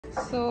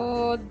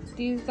So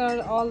these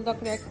are all the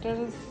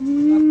characters of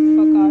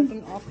a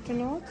cartoon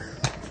Octonauts.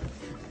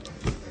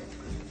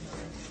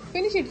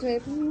 Finish it, Zay.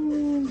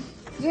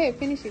 Zay,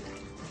 finish it.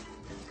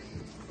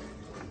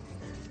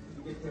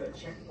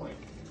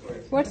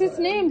 What's its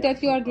name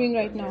that you are doing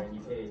right now?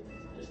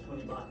 Just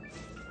 20 bucks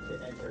to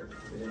enter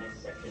to the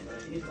next section. But I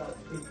think it's about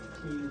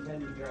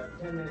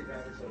 10-minute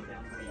drive or so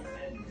down to the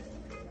end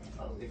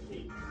of the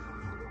cave.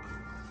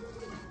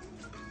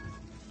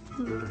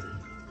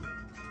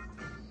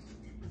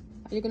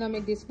 Are you gonna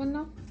make this one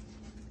now?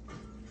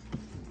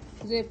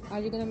 Zip, are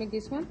you gonna make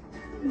this one?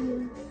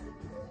 Yeah.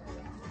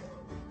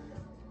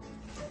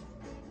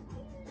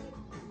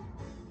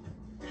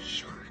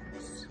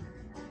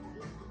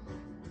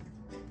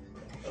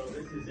 So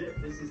this is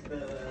it. This is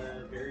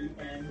the very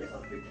end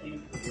of the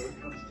cave. The road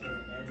comes to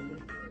an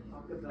end.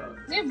 Talk about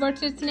Zip,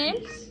 what's its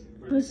name?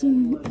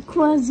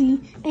 Quasi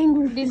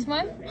angry. This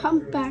one?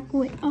 Humpback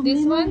with a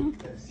This one?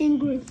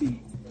 angry.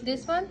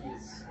 This one?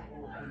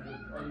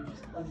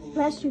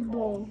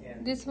 Vegetable.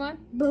 This one?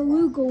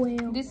 Beluga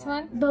whale. This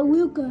one?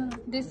 Beluga.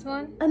 This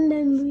one? And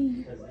then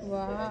leaf.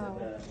 Wow.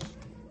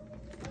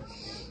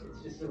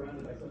 It's just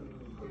surrounded by so many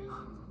things.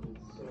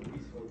 It's so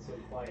peaceful. It's so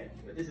quiet.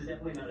 But this is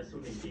definitely not a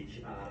swimming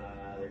beach.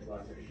 There's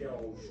lots of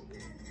shells.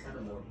 Kind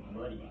of more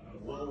muddy.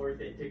 Well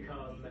worth it to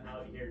come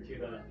out here to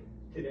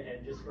the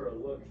end just for a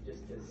look,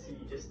 just to see,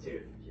 just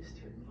to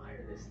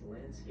admire this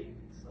landscape.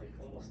 It's like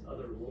almost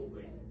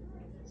otherworldly.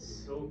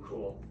 It's so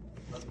cool.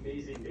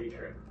 Amazing day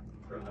trip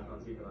from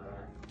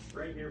Octonauts.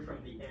 Right here from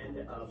the end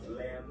of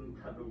Lam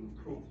Kaboom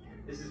Poop.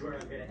 This is where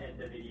I'm going to end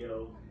the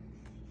video.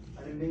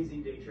 An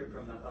amazing day trip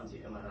from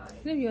Octonauts.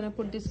 Maybe you wanna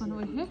put this one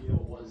over here?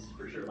 Was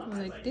for sure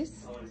Like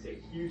this. I want to say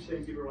a huge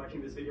thank you for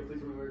watching this video.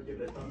 Please remember to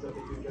give it a thumbs up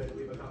if you enjoyed it.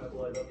 Leave a comment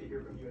below. I'd love to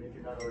hear from you. And if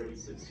you're not already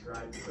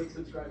subscribed, click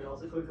subscribe and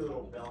also click the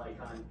little bell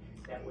icon.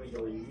 That way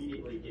you'll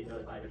immediately get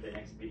notified of the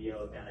next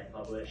video that I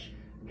publish.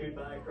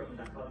 Goodbye from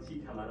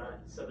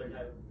Octonauts, Southern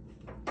Type.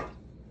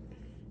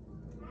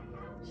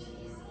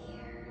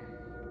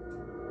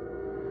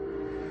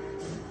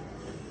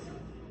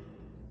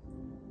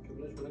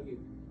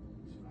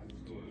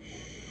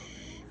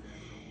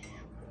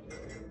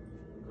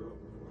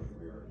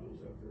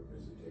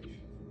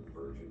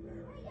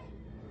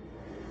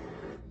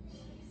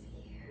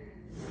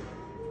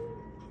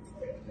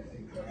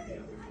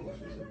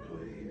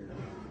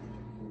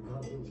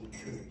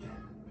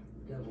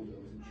 Devil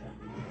knows a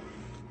chapel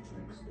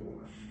next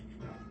door.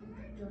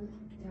 Don't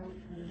doubt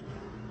her.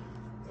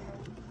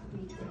 We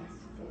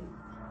trust faith.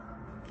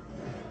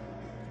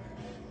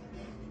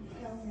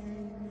 Hail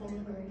Mary, full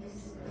of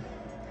grace.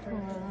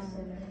 Forgive us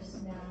sinners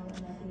now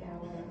and at the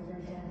hour of our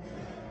death.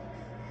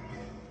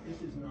 This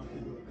is not the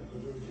work of the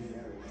Virgin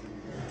Mary.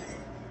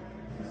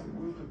 It's the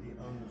work of the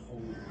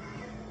unholy.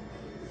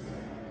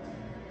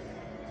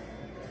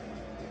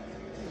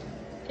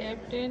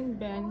 Captain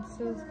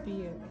Banks's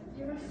beer.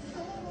 Your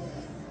soul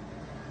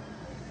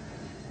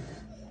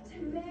to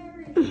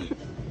Mary.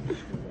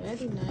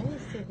 Very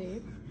nice,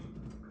 Zip.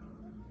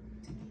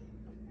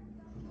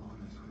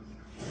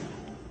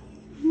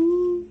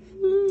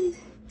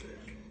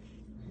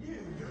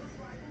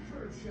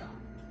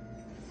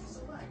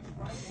 Select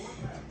right or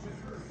left to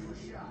curve your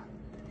shot.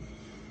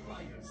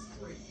 Fire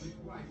straight with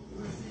rifle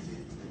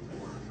precision.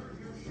 Or curve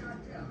your shot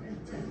down and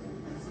dead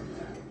with some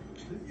attack.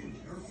 The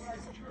future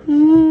flies curve.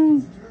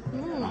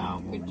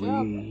 Good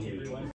job.